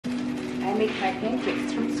make my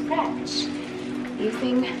pancakes from scratch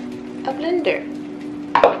using a blender.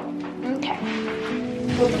 Okay.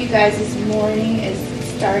 Hope you guys this morning is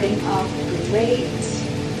starting off great.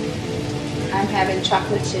 I'm having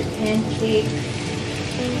chocolate chip pancakes.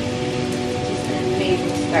 Just an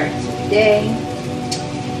amazing start to the day.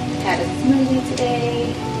 Had a smoothie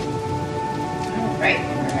today. Alright,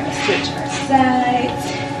 we're gonna switch our sides.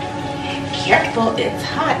 Careful, it's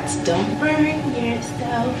hot. Don't burn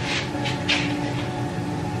yourself.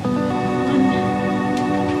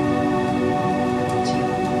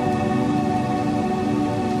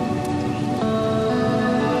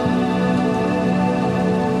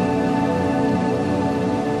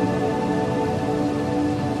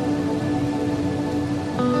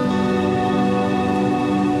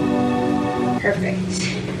 Perfect.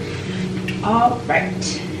 All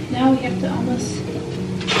right. Now we have to almost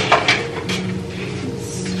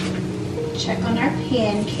check on our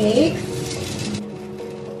pancakes.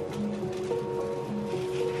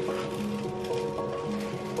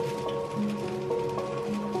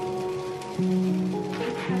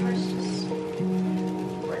 Let's just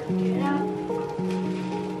work it out.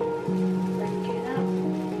 Work it out.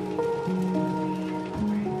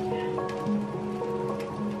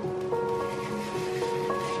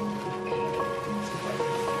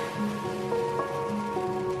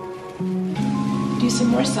 Do some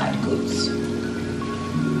more side glutes.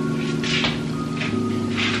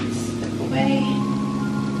 Step away.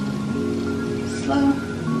 Slow.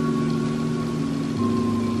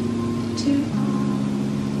 2,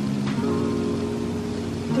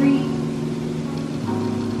 3,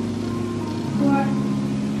 4,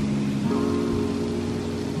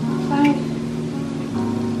 5,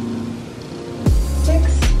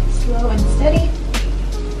 6. Slow and steady.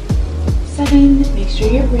 7. Make sure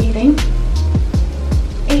you're breathing.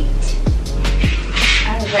 8.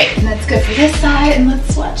 Alright, and that's good for this side, and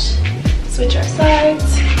let's switch our sides.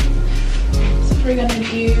 So we're gonna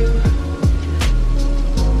do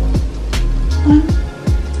 1,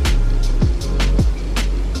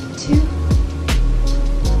 2,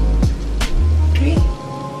 3,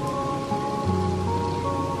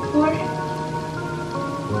 4,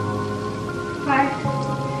 5,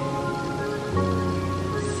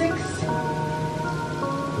 6,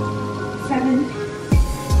 7,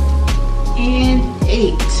 and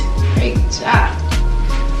 8. Great job.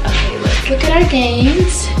 Okay, let's look at our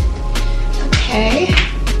gains. Okay,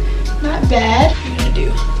 not bad. We're gonna do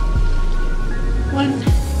 1,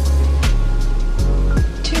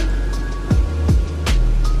 2,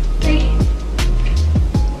 3,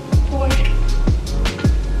 4,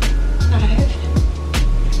 5,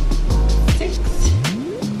 6,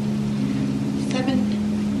 7,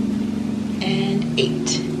 and 8.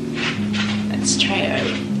 Let's try our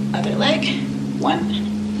other leg. 1,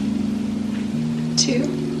 2,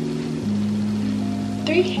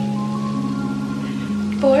 3,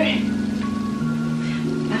 4,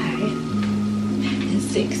 5, and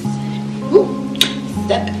 6,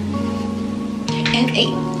 7, and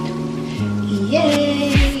 8.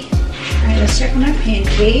 Yay! Alright, let's check on our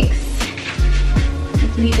pancakes.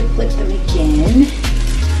 We need to flip them again.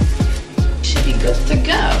 Should be good to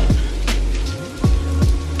go.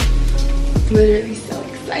 Literally so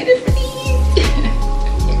excited for these.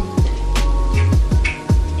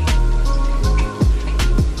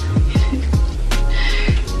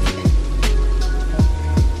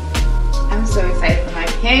 I'm so excited for my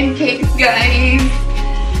pancakes, guys.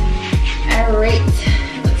 Alright,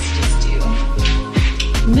 let's just do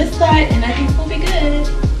this side and I think we'll be good.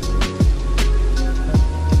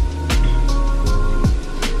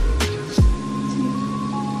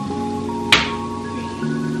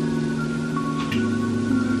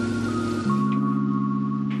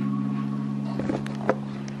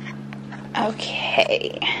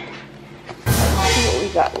 Okay, let's see what we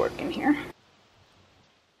got working here.